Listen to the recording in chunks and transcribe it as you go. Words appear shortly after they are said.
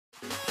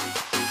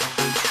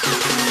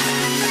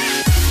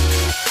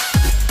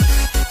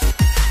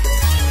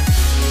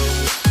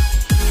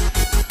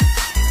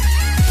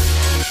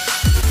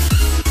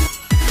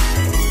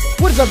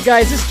up,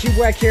 guys? This is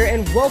CubeWhack here,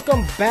 and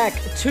welcome back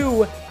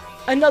to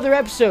another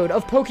episode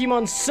of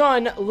Pokemon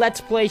Sun Let's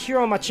Play here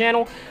on my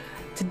channel.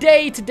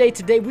 Today,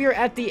 we are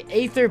at the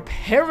Aether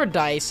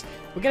Paradise.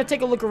 We're gonna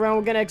take a look around,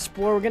 we're gonna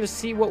explore, we're gonna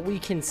see what we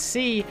can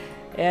see.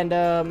 And,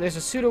 there's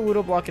a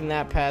pseudo-woodle blocking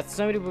that path.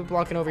 Somebody will be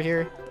blocking over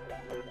here.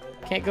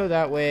 Can't go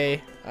that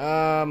way.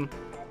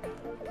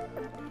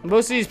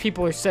 Most of these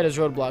people are set as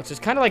roadblocks. It's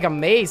kind of like a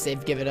maze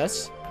they've given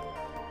us.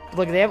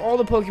 Look, they have all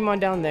the Pokemon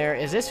down there.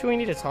 Is this who we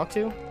need to talk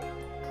to?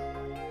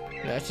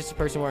 No, it's just a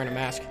person wearing a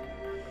mask.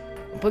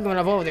 When Pokemon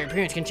evolve, their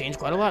appearance can change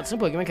quite a lot. Some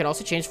Pokemon can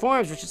also change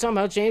forms, which should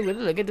somehow change with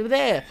look at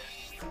there.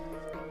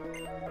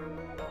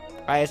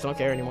 I just don't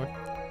care anymore.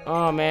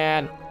 Oh,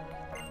 man.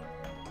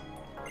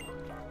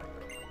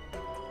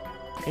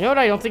 You know what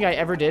I don't think I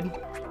ever did?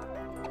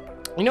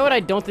 You know what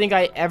I don't think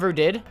I ever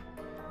did?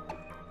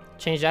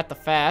 Change that to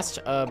fast.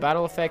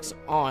 Battle effects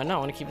on. I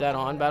want to keep that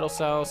on. Battle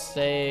styles,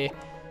 say,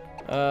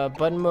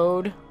 button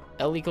mode.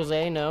 L equals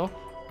A, no.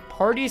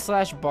 Party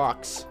slash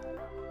box.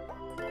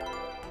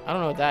 I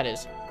don't know what that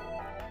is.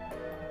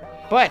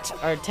 But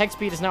our text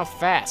speed is now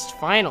fast,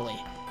 finally.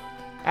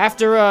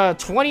 After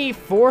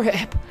 24...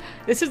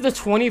 This is the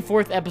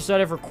 24th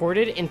episode I've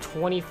recorded in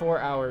 24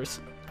 hours.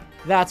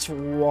 That's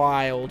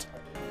wild.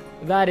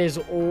 That is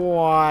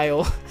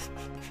wild.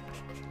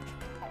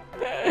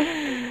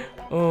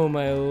 Oh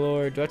my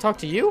lord. Do I talk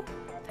to you?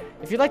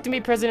 If you'd like to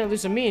meet President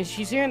Lucamine,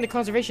 she's here in the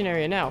conservation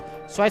area now.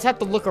 So I just have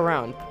to look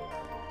around.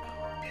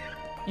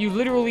 You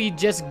literally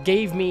just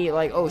gave me,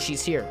 like, oh,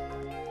 she's here.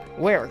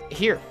 Where?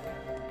 Here.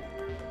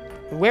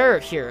 Where?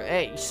 Here?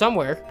 Hey,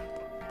 somewhere.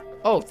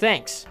 Oh,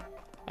 thanks.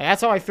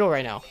 That's how I feel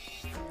right now.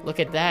 Look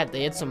at that.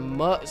 They had some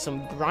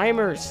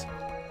Grimers.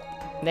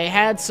 They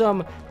had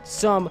some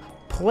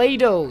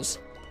Play-Dohs.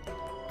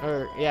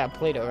 Or, yeah,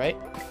 Play-Doh, right?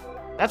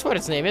 That's what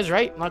its name is,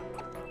 right? Not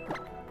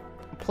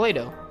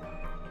Play-Doh.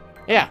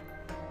 Yeah.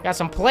 Got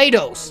some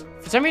Play-Dohs.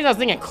 For some reason, I was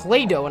thinking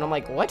Clay-Doh, and I'm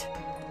like, what?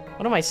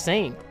 What am I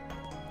saying?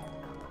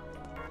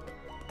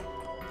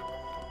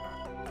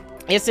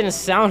 It didn't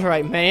sound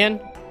right, man.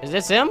 Is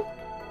this him?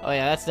 Oh,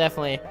 yeah, that's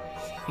definitely...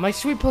 My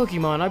sweet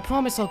Pokemon, I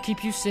promise I'll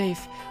keep you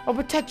safe. I'll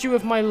protect you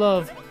with my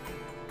love.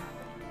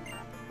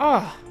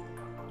 Ah.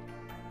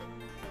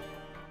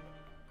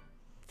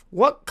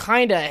 What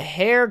kind of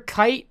hair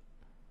kite?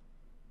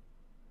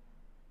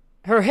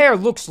 Her hair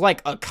looks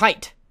like a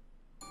kite.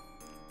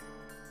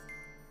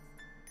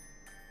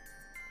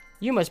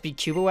 You must be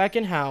Chubawak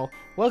and How.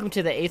 Welcome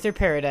to the Aether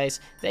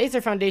Paradise, the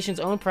Aether Foundation's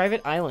own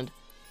private island.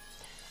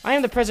 I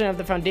am the president of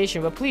the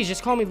Foundation, but please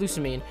just call me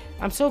Lucamine.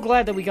 I'm so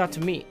glad that we got to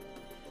meet.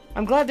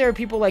 I'm glad there are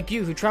people like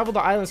you who travel to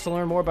islands to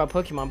learn more about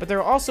Pokemon, but there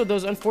are also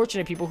those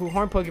unfortunate people who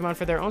harm Pokemon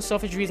for their own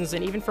selfish reasons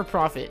and even for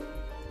profit.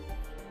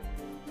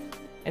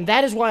 And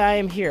that is why I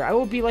am here. I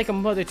will be like a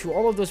mother to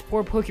all of those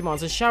poor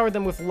Pokemons and shower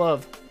them with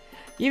love.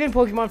 Even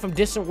Pokemon from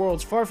distant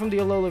worlds far from the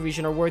Ula'Ula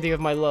region are worthy of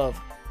my love.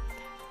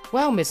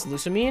 Wow, Miss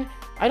Lucamine,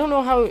 I don't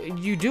know how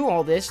you do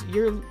all this.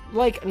 You're,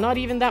 like, not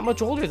even that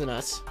much older than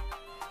us.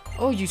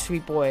 Oh, you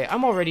sweet boy,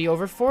 I'm already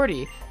over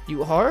 40.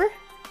 You are?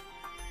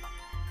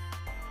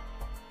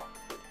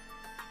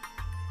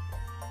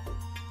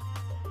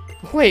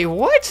 Wait,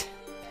 what?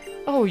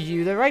 Oh,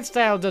 you, the right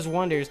style does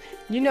wonders.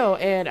 You know,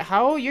 and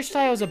how? Your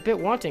style is a bit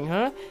wanting,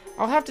 huh?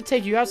 I'll have to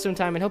take you out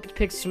sometime and hope you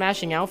pick a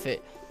smashing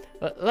outfit.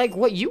 Like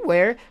what you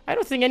wear, I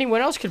don't think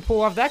anyone else could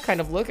pull off that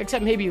kind of look,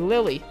 except maybe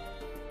Lily.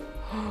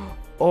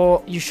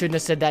 Oh, you shouldn't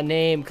have said that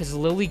name, because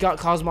Lily got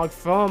Cosmog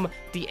from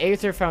the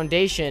Aether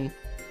Foundation.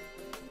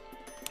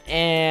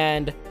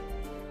 And...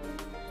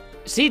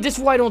 see, this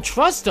is why I don't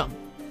trust him.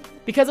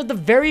 Because at the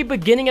very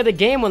beginning of the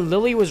game, when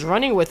Lily was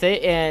running with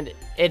it, and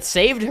it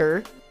saved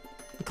her,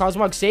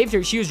 Cosmog saved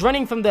her, she was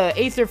running from the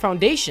Aether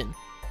Foundation.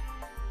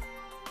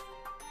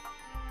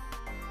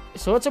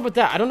 So what's up with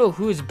that? I don't know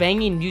who is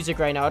banging music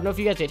right now. I don't know if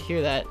you guys could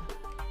hear that.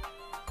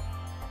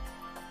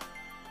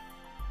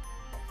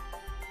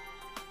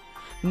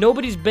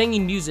 Nobody's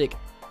banging music.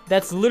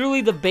 That's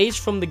literally the bass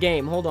from the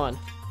game. Hold on.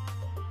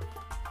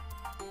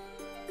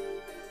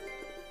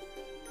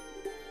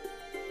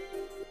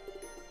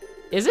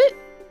 Is it?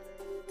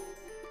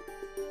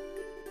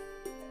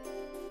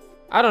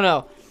 I don't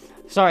know.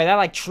 Sorry, that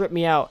like tripped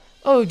me out.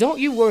 Oh, don't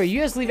you worry.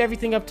 You guys leave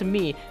everything up to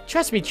me.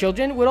 Trust me,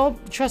 children.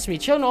 Trust me.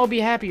 Children will all be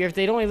happier if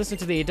they'd only listen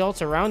to the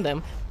adults around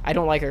them. I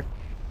don't like her.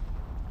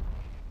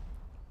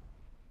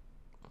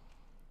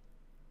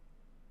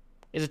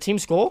 Is it Team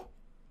Skull?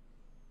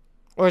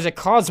 Or is it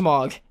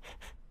Cosmog?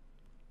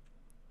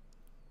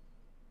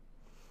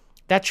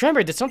 That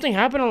tremor, did something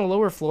happen on the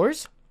lower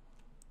floors?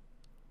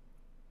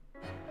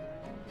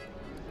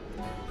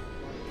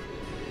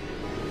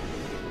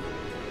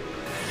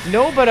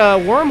 No, but a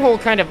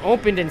wormhole kind of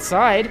opened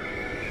inside.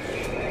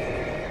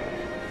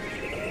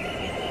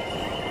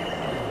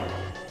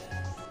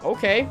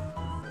 Okay.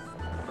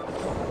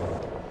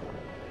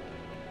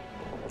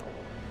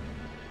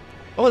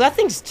 Oh, that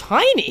thing's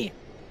tiny.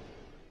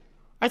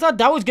 I thought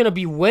that was gonna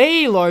be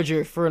way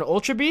larger for an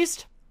Ultra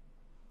Beast.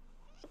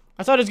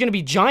 I thought it was gonna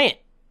be giant.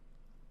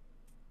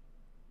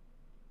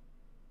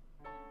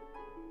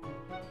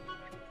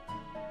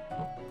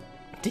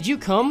 Did you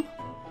come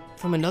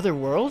from another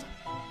world?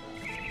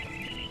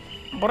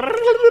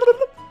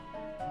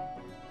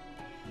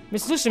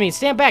 Miss Lucamine,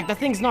 stand back. That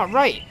thing's not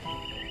right.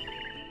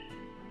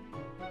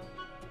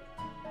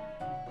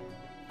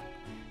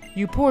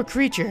 You poor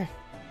creature.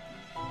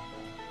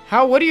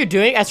 How? What are you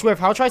doing? I swear, if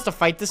Hal tries to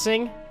fight this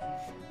thing,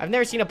 I've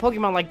never seen a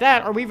Pokemon like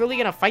that. Are we really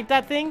gonna fight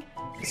that thing?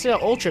 This is an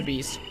Ultra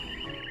Beast.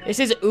 This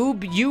is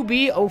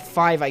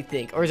UB05, I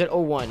think. Or is it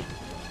 01?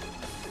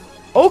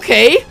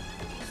 Okay.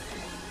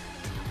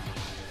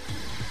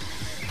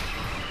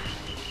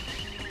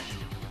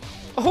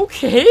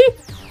 Okay.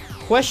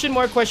 Question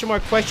mark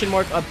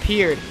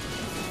appeared.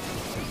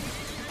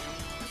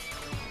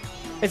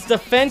 Its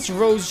defense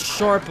rose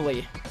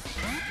sharply.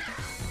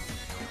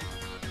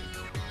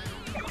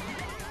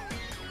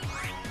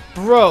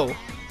 Bro.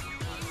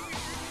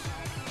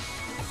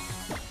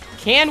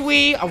 Can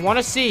we? I want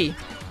to see.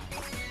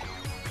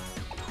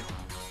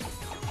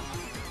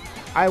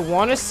 I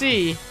want to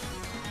see.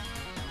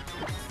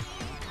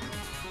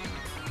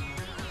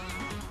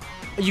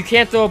 You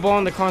can't throw a ball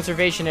in the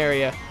conservation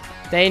area.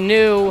 They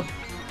knew.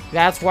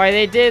 That's why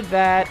they did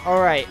that.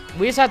 Alright.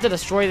 We just have to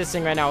destroy this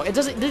thing right now.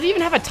 Does it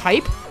even have a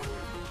type?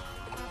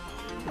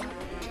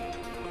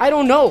 I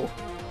don't know.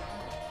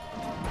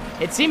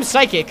 It seems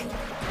psychic.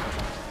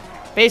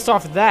 Based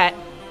off of that.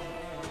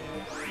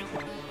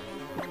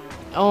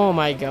 Oh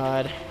my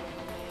god.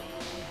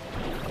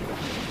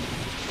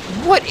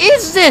 What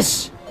is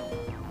this?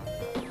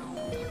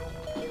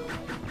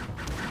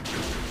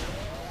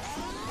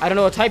 I don't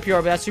know what type you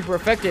are, but that's super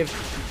effective.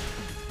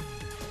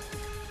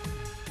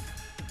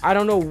 I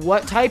don't know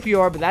what type you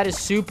are, but that is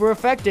super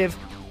effective.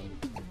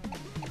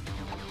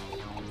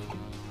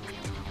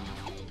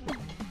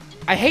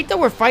 I hate that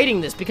we're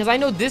fighting this, because I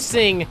know this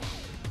thing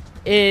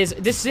is...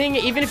 This thing,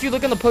 even if you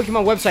look on the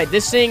Pokemon website,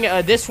 this thing,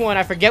 this one,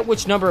 I forget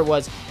which number it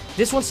was.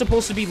 This one's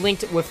supposed to be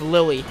linked with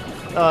Lily.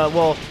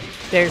 Well,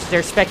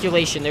 there's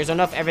speculation. There's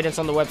enough evidence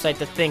on the website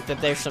to think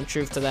that there's some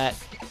truth to that.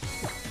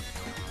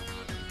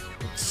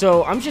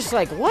 So, I'm just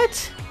like,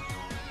 what?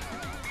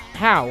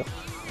 How?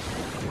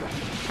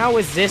 How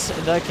is this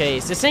the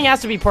case? This thing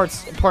has to be part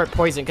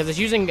poison, because it's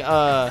using,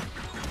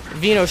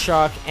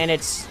 Venoshock, and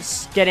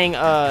it's getting,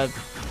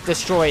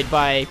 destroyed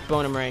by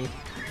Bonemerang.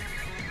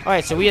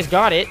 Alright, so we just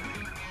got it.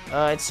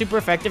 It's super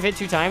effective, hit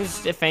 2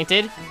 times, it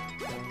fainted.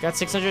 Got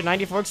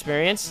 694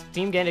 experience.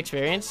 Team gained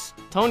experience.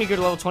 Tony grew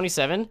to level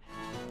 27.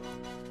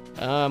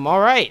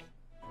 Alright.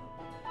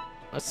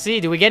 Let's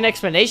see, do we get an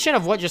explanation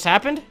of what just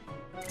happened?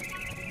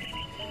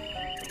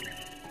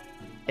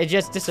 It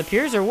just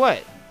disappears, or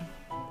what?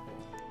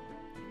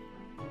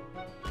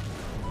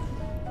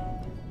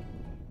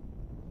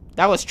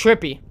 That was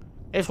trippy.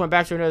 It just went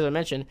back to another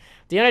dimension.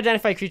 The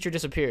unidentified creature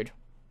disappeared.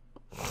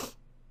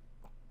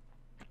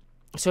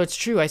 So it's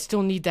true, I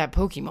still need that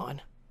Pokemon.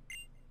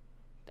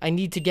 I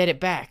need to get it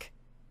back.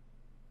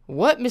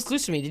 What? Miss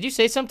Lucamine, did you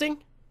say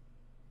something?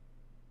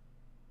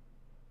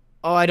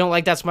 Oh, I don't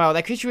like that smile.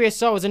 That creature I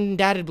saw was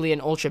undoubtedly an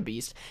Ultra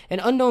Beast. An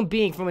unknown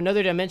being from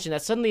another dimension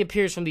that suddenly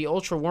appears from the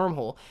Ultra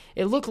Wormhole.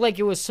 It looked like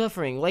it was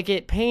suffering, like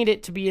it pained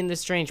it to be in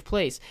this strange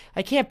place.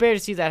 I can't bear to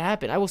see that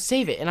happen. I will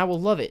save it, and I will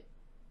love it.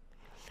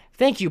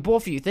 Thank you,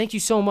 both of you. Thank you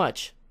so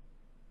much.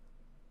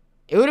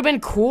 It would have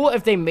been cool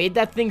if they made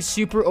that thing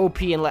super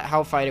OP and let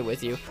Hal fight it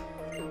with you.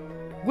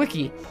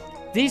 Wiki,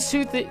 these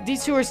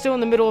two are still in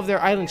the middle of their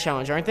island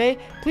challenge, aren't they?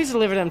 Please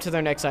deliver them to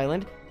their next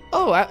island.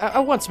 Oh,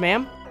 at once,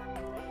 ma'am.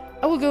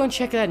 I will go and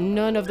check that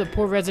none of the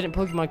poor resident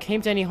Pokemon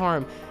came to any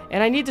harm,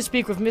 and I need to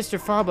speak with Mr.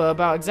 Faba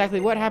about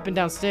exactly what happened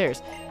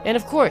downstairs. And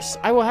of course,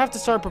 I will have to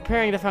start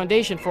preparing the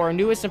foundation for our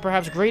newest and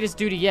perhaps greatest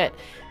duty yet,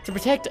 to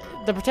protect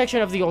the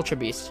protection of the Ultra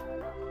Beast.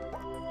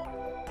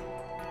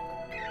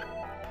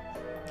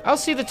 I'll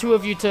see the two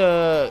of you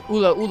to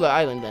Ula'Ula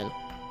Island then.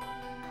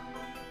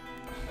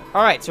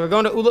 Alright, so we're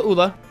going to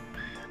Ula'Ula.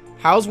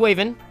 Hal's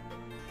waving.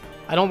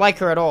 I don't like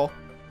her at all,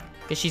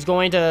 because she's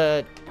going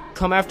to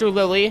come after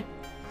Lily.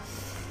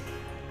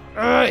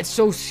 It's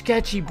so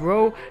sketchy,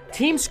 bro.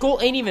 Team Skull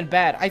ain't even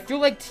bad. I feel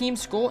like Team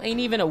Skull ain't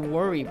even a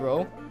worry,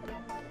 bro.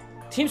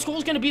 Team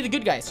Skull's gonna be the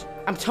good guys.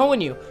 I'm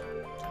telling you.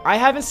 I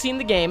haven't seen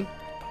the game.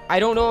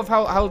 I don't know if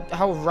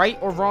how right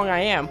or wrong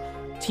I am.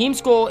 Team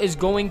Skull is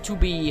going to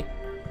be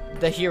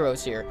the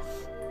heroes here.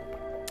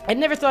 I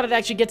never thought I'd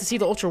actually get to see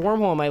the Ultra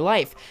Wormhole in my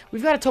life.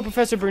 We've got to tell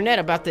Professor Brunette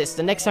about this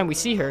the next time we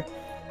see her.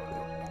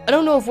 I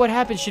don't know if what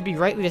happened should be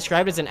rightly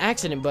described as an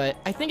accident, but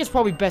I think it's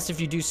probably best if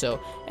you do so.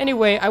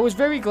 Anyway, I was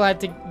very glad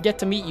to get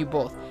to meet you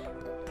both.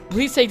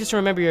 Please take this to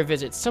remember your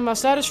visit. Some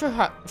Malsadas for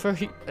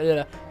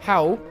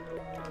how?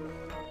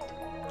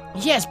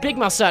 Yes, big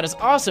Malsadas,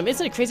 awesome.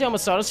 Isn't it crazy how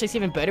Malsadas taste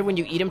even better when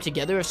you eat them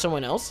together with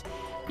someone else?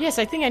 Yes,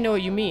 I think I know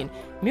what you mean.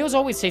 Meals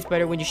always taste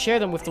better when you share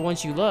them with the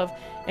ones you love.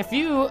 If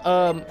you,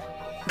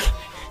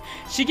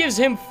 she gives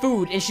him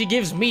food and she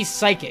gives me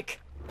psychic.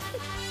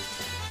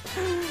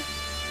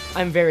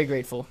 I'm very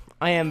grateful.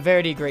 I am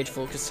very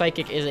grateful, because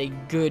Psychic is a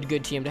good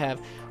team to have.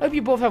 I hope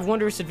you both have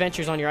wondrous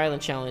adventures on your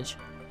island challenge.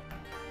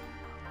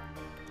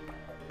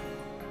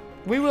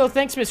 We will.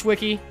 Thanks, Miss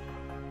Wiki.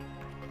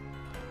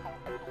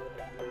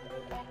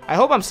 I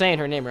hope I'm saying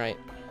her name right.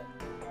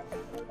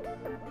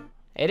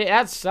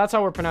 That's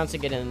how we're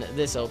pronouncing it in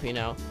this LP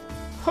now.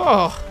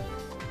 Oh.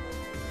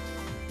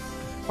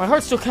 My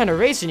heart's still kind of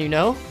racing, you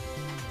know?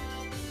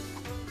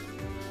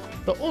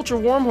 The Ultra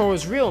Wormhole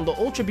is real, and the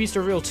Ultra Beasts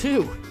are real,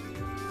 too.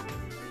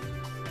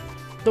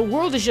 The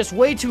world is just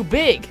way too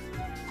big.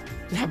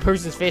 That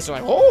person's face is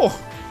like, oh!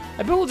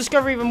 I bet we'll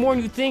discover even more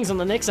new things on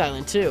the next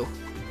island, too.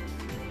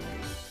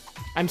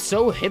 I'm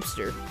so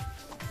hipster.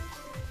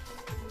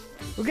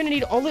 We're gonna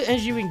need all the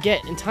energy we can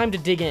get and time to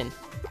dig in.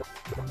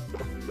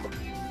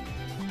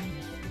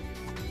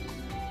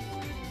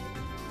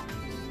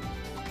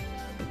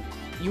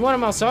 You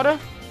want a Malsada?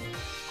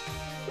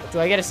 Do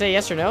I gotta say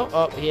yes or no?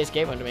 Oh, he just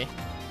gave one to me.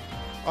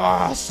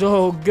 Oh,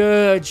 so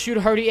good. Shoot,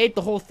 I already ate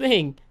the whole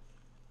thing.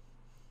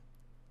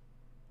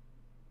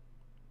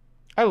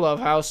 I love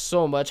Hao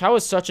so much. Hao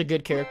is such a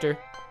good character.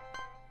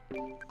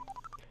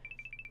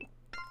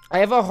 I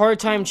have a hard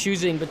time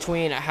choosing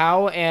between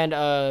Hao and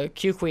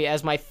Kukui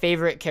as my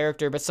favorite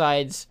character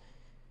besides...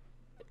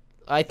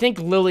 I think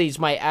Lily's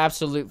my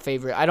absolute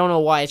favorite. I don't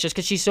know why. It's just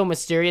because she's so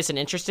mysterious and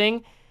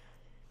interesting.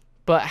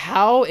 But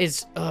Hao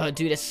is...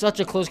 dude, it's such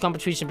a close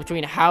competition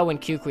between Hao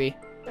and Kukui.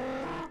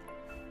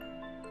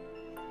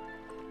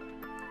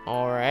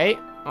 Alright.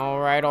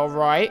 Alright,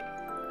 alright.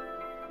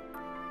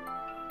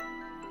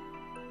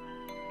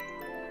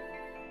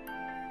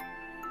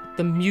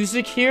 The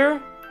music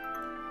here...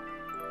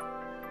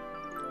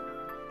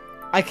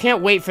 I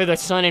can't wait for the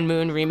Sun and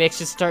Moon remix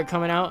to start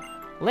coming out.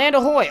 Land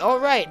ahoy!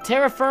 Alright,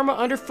 terra firma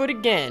underfoot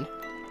again.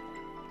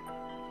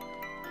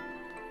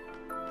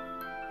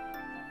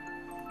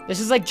 This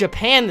is like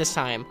Japan this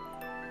time.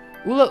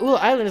 Ula'Ula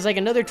Island is like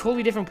another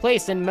totally different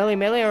place than Mele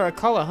Mele or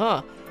Akala,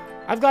 huh?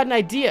 I've got an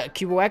idea,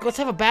 Cubewhack. Let's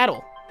have a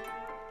battle.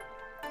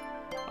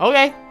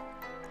 Okay.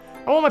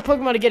 I want my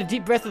Pokemon to get a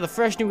deep breath of the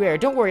fresh new air.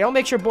 Don't worry, I'll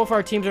make sure both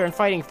our teams are in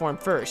fighting form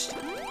first.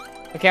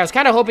 Okay, I was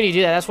kind of hoping you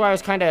do that. That's why I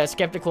was kind of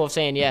skeptical of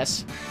saying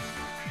yes.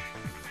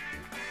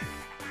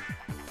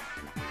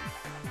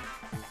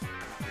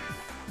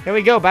 Here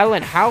we go,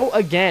 battling Hao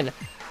again.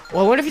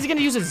 Well, I wonder if he's going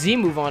to use a Z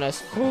move on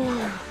us.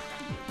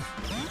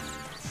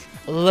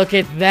 Look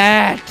at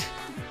that.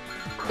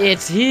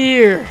 It's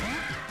here.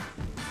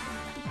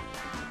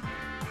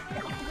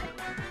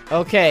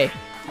 Okay.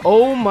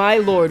 Oh my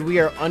lord, we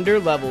are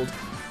under-leveled.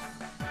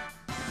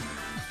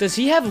 Does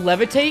he have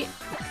Levitate?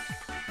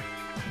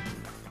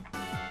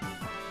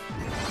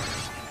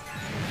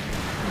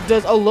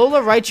 Does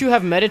Alola Raichu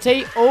have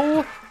Meditate?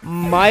 Oh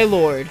my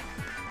lord.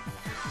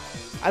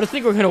 I don't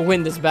think we're gonna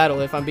win this battle,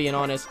 if I'm being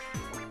honest.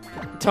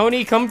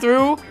 Tony, come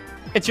through.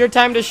 It's your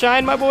time to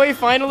shine, my boy,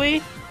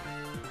 finally.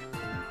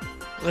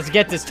 Let's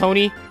get this,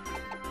 Tony.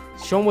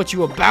 Show him what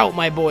you about,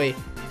 my boy.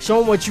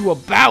 Show him what you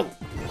about.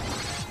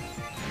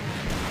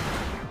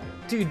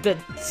 Dude, the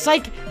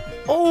psych...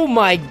 Oh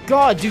my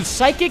god, dude.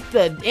 Psychic,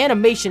 the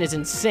animation is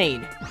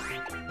insane.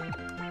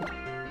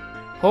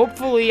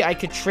 Hopefully, I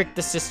could trick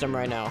the system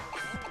right now.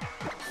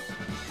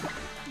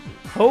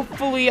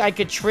 Hopefully, I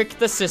could trick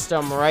the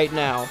system right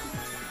now.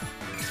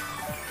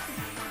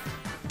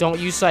 Don't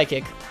use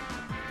Psychic.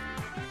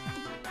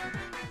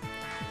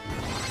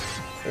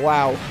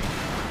 Wow.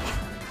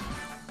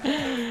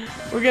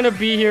 We're gonna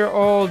be here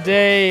all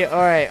day.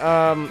 Alright,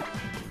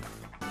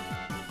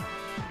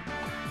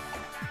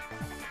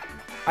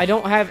 I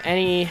don't have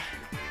any...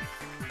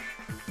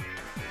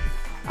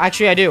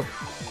 Actually, I do.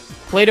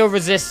 Play-Doh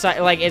resists,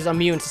 like, is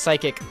immune to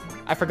Psychic.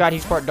 I forgot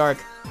he's part Dark.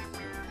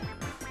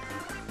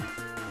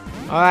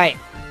 Alright.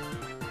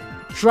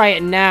 Try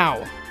it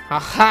now.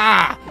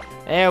 Haha!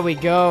 There we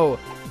go.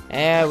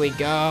 There we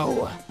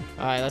go.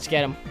 Alright, let's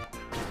get him.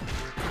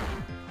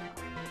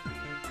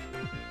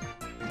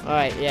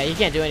 Alright, yeah, you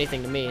can't do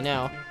anything to me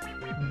now.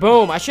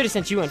 Boom! I should have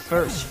sent you in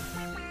first.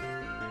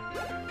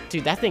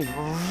 Dude, that thing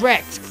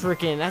wrecked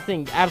freaking. That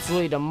thing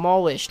absolutely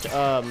demolished,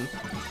 El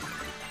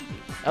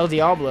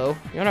Diablo.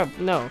 You're not,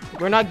 no,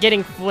 we're not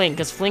getting Fling,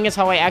 because Fling is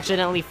how I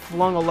accidentally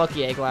flung a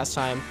Lucky Egg last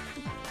time.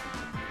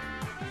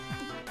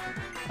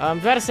 I'm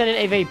about to send in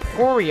a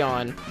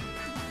Vaporeon.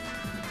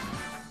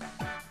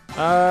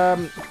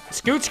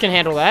 Scoots can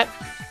handle that.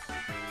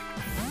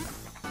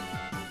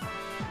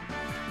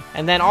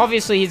 And then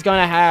obviously he's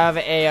gonna have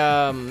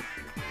a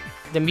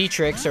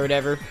Demetrix or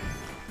whatever.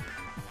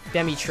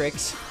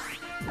 Demitrix.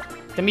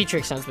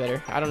 Demetrix sounds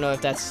better. I don't know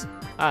if that's...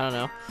 I don't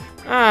know.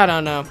 I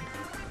don't know.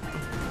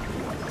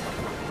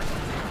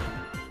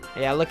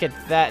 Yeah, look at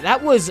that.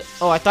 That was...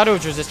 Oh, I thought it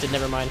was resisted.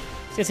 Never mind.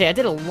 I was gonna say, I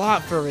did a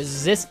lot for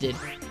resisted.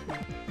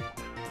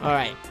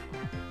 Alright.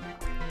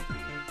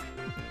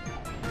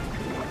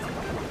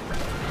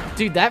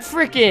 Dude, that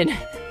freaking...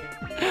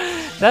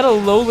 that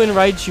Alolan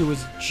Raichu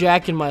was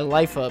jacking my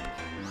life up.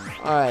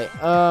 Alright,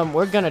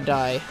 we're gonna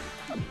die.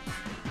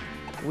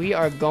 We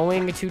are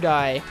going to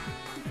die.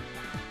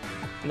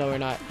 No, we're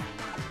not.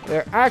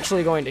 We're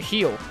actually going to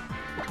heal.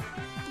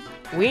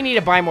 We need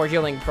to buy more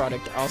healing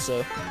product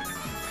also.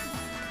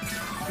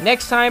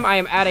 Next time I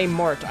am at a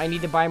mart, I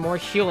need to buy more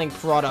healing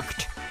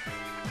product.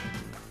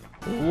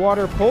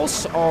 Water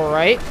Pulse,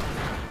 alright.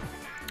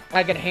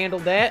 I can handle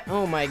that.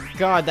 Oh my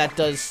god, that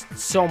does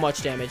so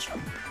much damage.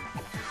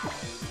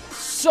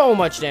 So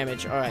much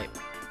damage. Alright.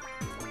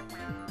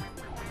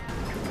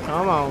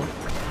 Come on.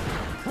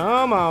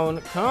 Come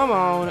on. Come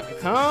on.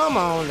 Come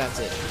on. That's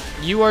it.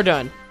 You are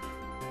done.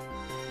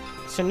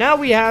 So now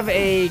we have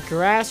a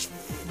grass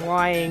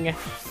flying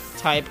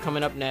type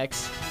coming up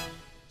next.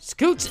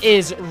 Scoots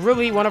is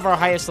really one of our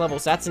highest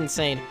levels. That's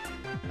insane.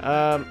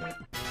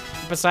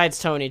 Besides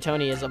Tony.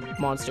 Tony is a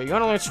monster. You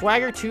want to learn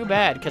Swagger? Too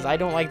bad, because I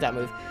don't like that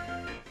move.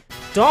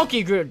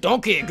 Donkey, good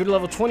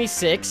level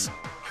 26.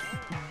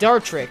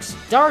 Dartrix.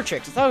 I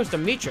thought it was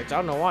Demetrix. I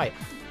don't know why.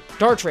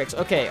 Dartrix.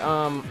 Okay,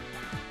 I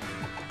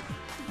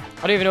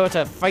don't even know what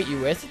to fight you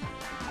with.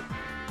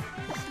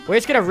 We're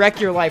just gonna wreck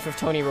your life with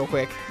Tony real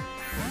quick.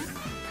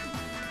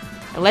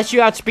 Unless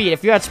you outspeed.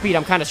 If you outspeed,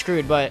 I'm kind of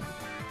screwed, but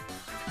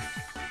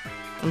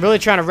I'm really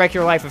trying to wreck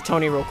your life with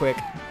Tony real quick.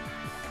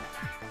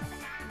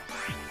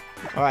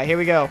 Alright, here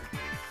we go.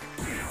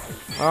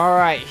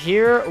 Alright,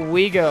 here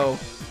we go.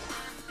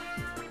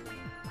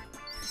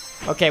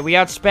 Okay, we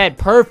outsped.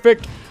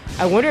 Perfect.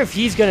 I wonder if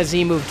he's gonna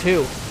Z-move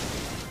too.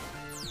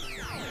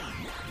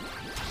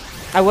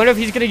 I wonder if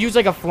he's gonna use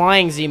like a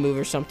flying Z-move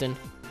or something.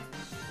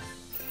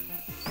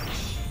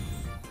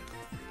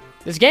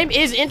 This game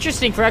is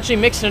interesting for actually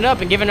mixing it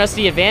up and giving us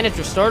the advantage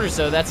for starters,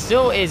 though. That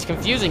still is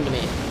confusing to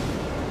me.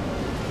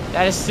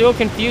 That is still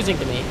confusing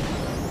to me.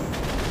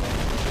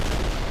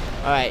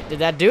 Alright, did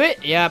that do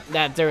it? Yep,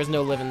 there was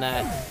no living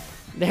that.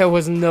 There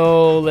was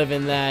no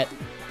living that.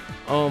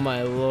 Oh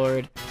my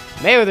lord.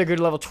 Mayweather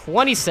good level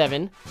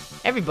 27.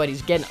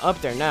 Everybody's getting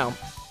up there now.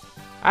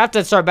 I have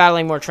to start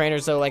battling more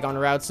trainers though, like on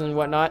routes and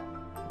whatnot.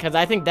 Because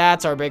I think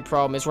that's our big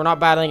problem, is we're not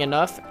battling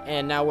enough,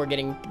 and now we're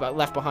getting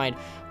left behind.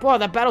 Bro,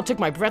 that battle took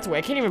my breath away.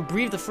 I can't even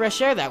breathe the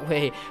fresh air that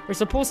way. We're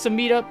supposed to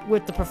meet up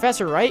with the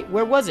professor, right?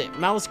 Where was it?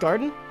 Malice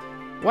Garden?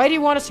 Why do you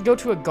want us to go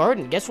to a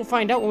garden? Guess we'll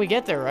find out when we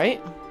get there, right?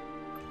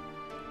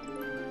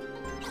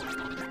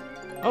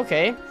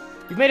 Okay.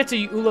 You've made it to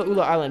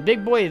Ula'Ula Island.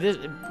 Big boy,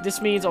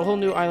 this means a whole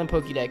new island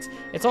Pokédex.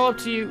 It's all up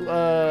to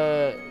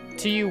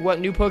you,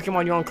 what new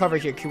Pokemon you uncover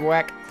here,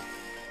 Kuwak.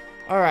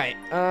 Alright,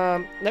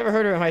 never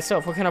heard of it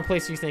myself. What kind of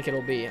place do you think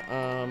it'll be?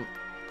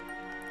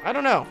 I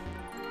don't know.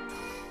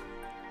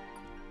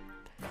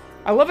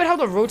 I love it how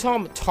the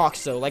Rotom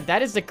talks, though. Like,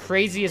 that is the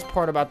craziest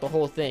part about the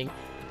whole thing.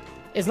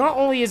 Is not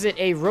only is it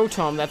a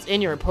Rotom that's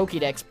in your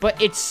Pokédex,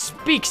 but it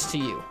speaks to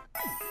you.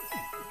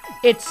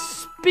 It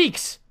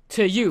speaks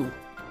to you.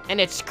 And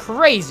it's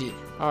crazy.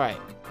 Alright.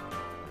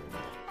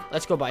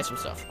 Let's go buy some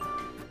stuff.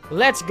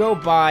 Let's go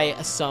buy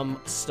some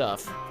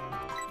stuff.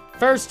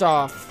 First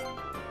off,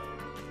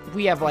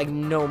 we have, like,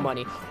 no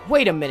money.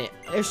 Wait a minute.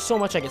 There's so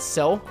much I could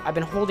sell. I've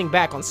been holding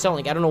back on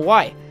selling. I don't know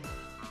why.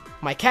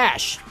 My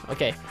cash.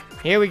 Okay.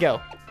 Here we go.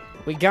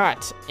 We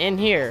got in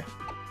here.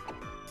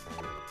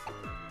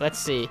 Let's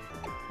see.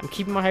 I'm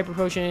keeping my hyper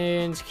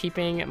potions.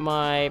 Keeping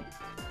my...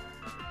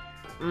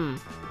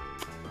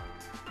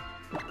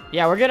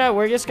 Yeah,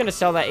 we're just gonna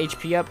sell that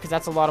HP up because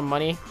that's a lot of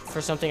money for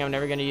something I'm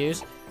never gonna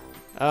use.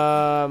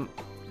 Oh,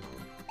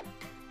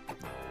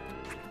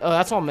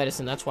 that's all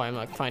medicine. That's why I'm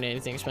not finding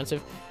anything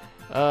expensive.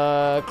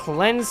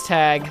 Cleanse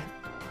tag.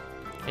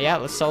 Yeah,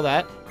 let's sell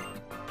that.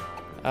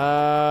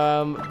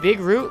 Big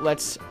root.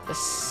 Let's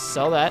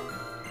sell that.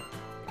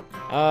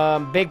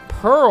 Big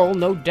pearl.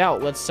 No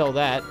doubt. Let's sell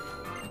that.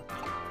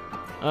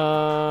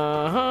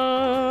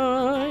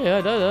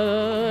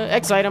 Yeah,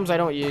 X items I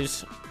don't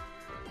use.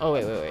 Oh,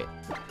 wait.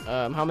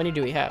 How many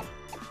do we have?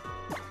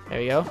 There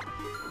we go.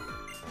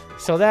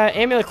 So that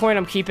amulet coin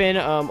I'm keeping.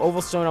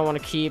 Oval stone I want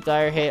to keep.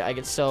 Dire hit, I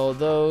could sell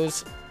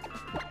those.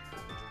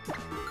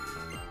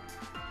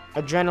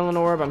 Adrenaline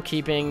orb I'm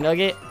keeping.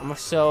 Nugget, I'm gonna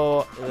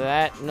sell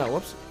that. No,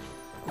 whoops.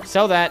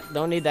 Sell that.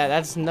 Don't need that.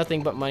 That's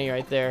nothing but money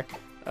right there.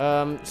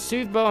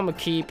 Soothe bow I'm gonna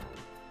keep.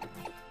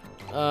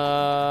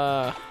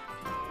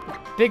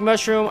 Big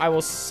mushroom I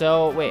will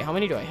sell. Wait, how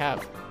many do I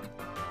have?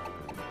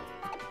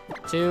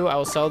 2. I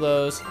will sell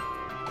those.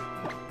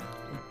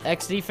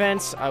 X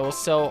defense I will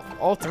sell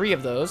all 3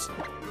 of those.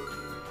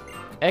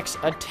 X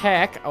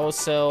attack I will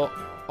sell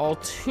all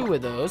 2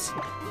 of those.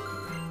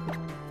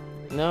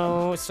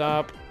 No,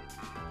 stop.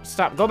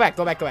 Stop. Go back.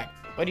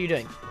 What are you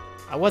doing?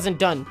 I wasn't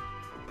done.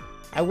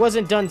 I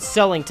wasn't done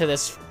selling to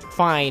this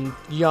fine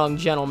young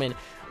gentleman.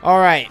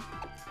 Alright.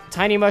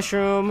 Tiny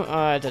mushroom.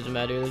 It doesn't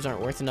matter. Those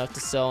aren't worth enough to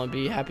sell and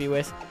be happy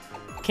with.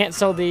 Can't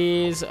sell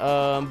these.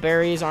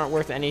 Berries aren't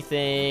worth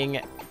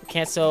anything.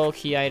 Can't sell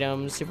key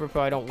items. Super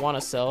Pro I don't want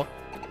to sell.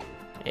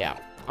 Yeah.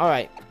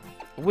 Alright.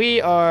 We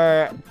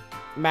are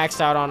maxed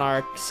out on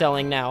our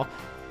selling now.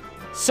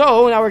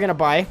 So, now we're going to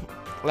buy.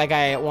 Like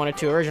I wanted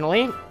to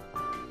originally.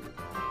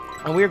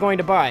 And we're going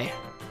to buy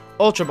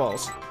Ultra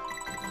Balls.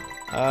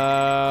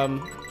 I'm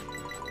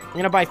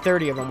going to buy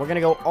 30 of them. We're going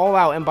to go all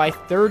out and buy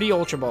 30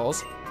 Ultra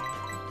Balls.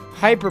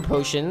 Hyper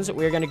Potions.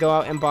 We're going to go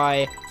out and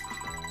buy...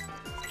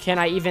 Can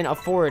I even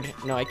afford...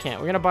 No, I can't.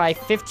 We're going to buy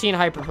 15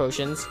 Hyper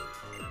Potions.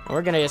 And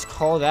we're going to just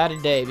call that a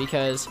day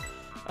because...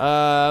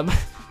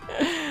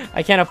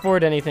 I can't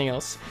afford anything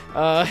else.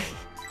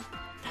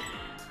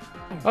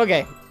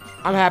 Okay.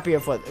 I'm happy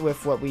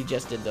with what we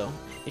just did, though.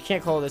 You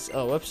can't call this...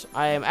 Oh, whoops.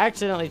 I am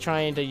accidentally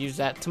trying to use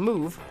that to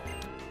move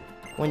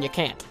when you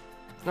can't.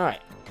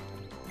 Alright.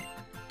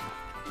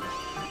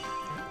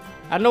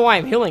 I don't know why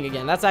I'm healing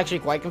again. That's actually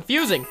quite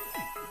confusing.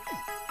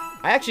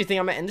 I actually think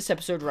I'm going to end this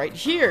episode right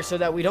here so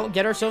that we don't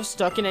get ourselves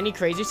stuck in any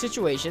crazy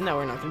situation that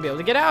we're not going to be able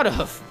to get out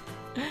of.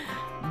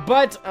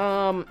 But,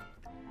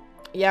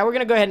 yeah, we're going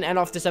to go ahead and end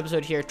off this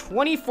episode here.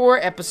 24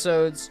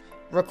 episodes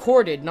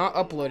recorded, not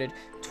uploaded.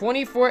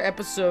 24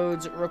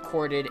 episodes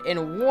recorded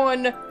in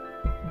one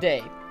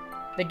day.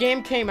 The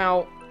game came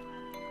out,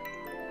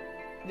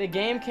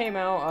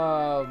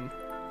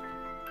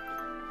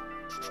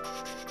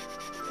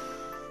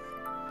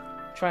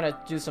 trying to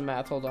do some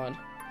math, hold on.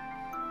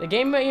 The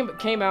game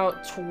came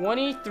out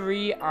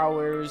 23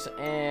 hours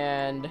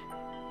and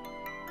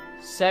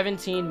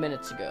 17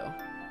 minutes ago.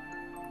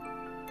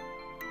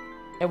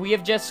 And we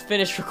have just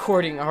finished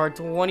recording our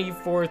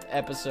 24th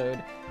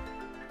episode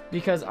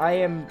because I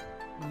am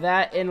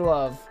that in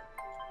love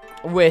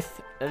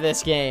with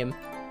this game.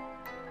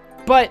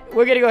 But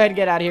we're gonna go ahead and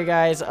get out of here,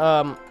 guys.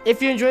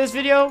 If you enjoyed this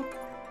video,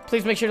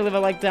 please make sure to leave a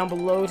like down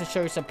below to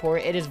show your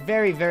support. It is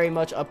very, very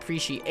much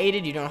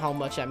appreciated. You don't know how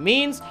much that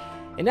means.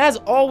 And as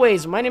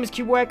always, my name is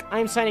CubeWack.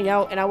 I'm signing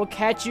out, and I will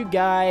catch you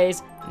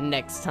guys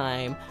next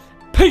time.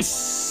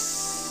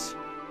 Peace!